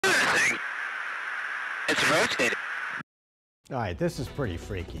thing. It's rotating. All right, this is pretty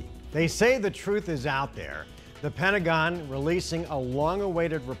freaky. They say the truth is out there. The Pentagon releasing a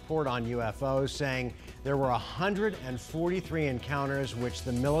long-awaited report on UFOs saying there were 143 encounters which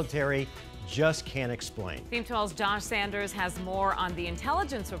the military just can't explain. Team 12's Josh Sanders has more on the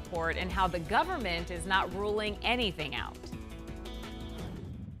intelligence report and how the government is not ruling anything out.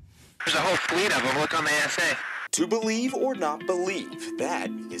 There's a whole fleet of them. Look on the ASA. To believe or not believe, that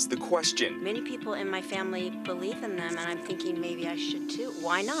is the question. Many people in my family believe in them, and I'm thinking maybe I should too.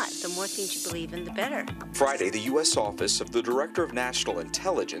 Why not? The more things you believe in, the better. Friday, the U.S. Office of the Director of National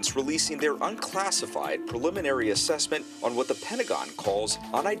Intelligence releasing their unclassified preliminary assessment on what the Pentagon calls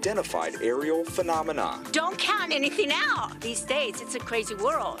unidentified aerial phenomena. Don't count anything out. These days, it's a crazy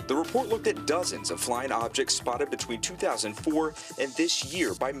world. The report looked at dozens of flying objects spotted between 2004 and this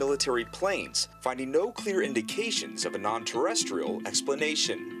year by military planes, finding no clear indication of a non-terrestrial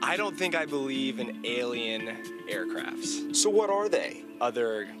explanation. I don't think I believe in alien aircrafts. So what are they?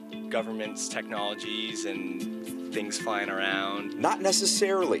 Other governments, technologies, and things flying around. Not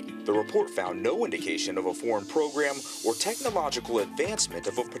necessarily. The report found no indication of a foreign program or technological advancement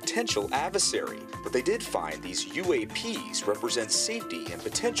of a potential adversary, but they did find these UAPs represent safety and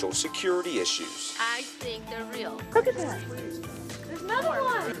potential security issues. I think they're real. Look at that. There's another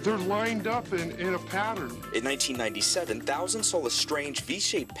one. They're lined up in a pattern. In 1997, thousands saw a strange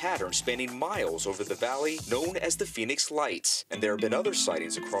V-shaped pattern spanning miles over the valley known as the Phoenix Lights, and there have been other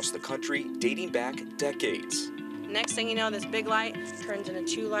sightings across the country dating back decades. Next thing you know, this big light turns into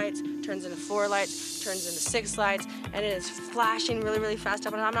 2 lights, turns into 4 lights, turns into 6 lights, and it is flashing really, really fast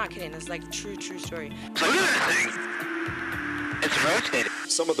up. And I'm not kidding, this is like true story. Look at that thing. It's rotating.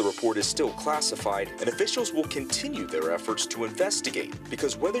 Some of the report is still classified, and officials will continue their efforts to investigate,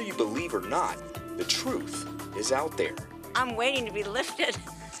 because whether you believe or not, the truth is out there. I'm waiting to be lifted.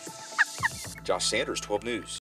 Josh Sanders, 12 News.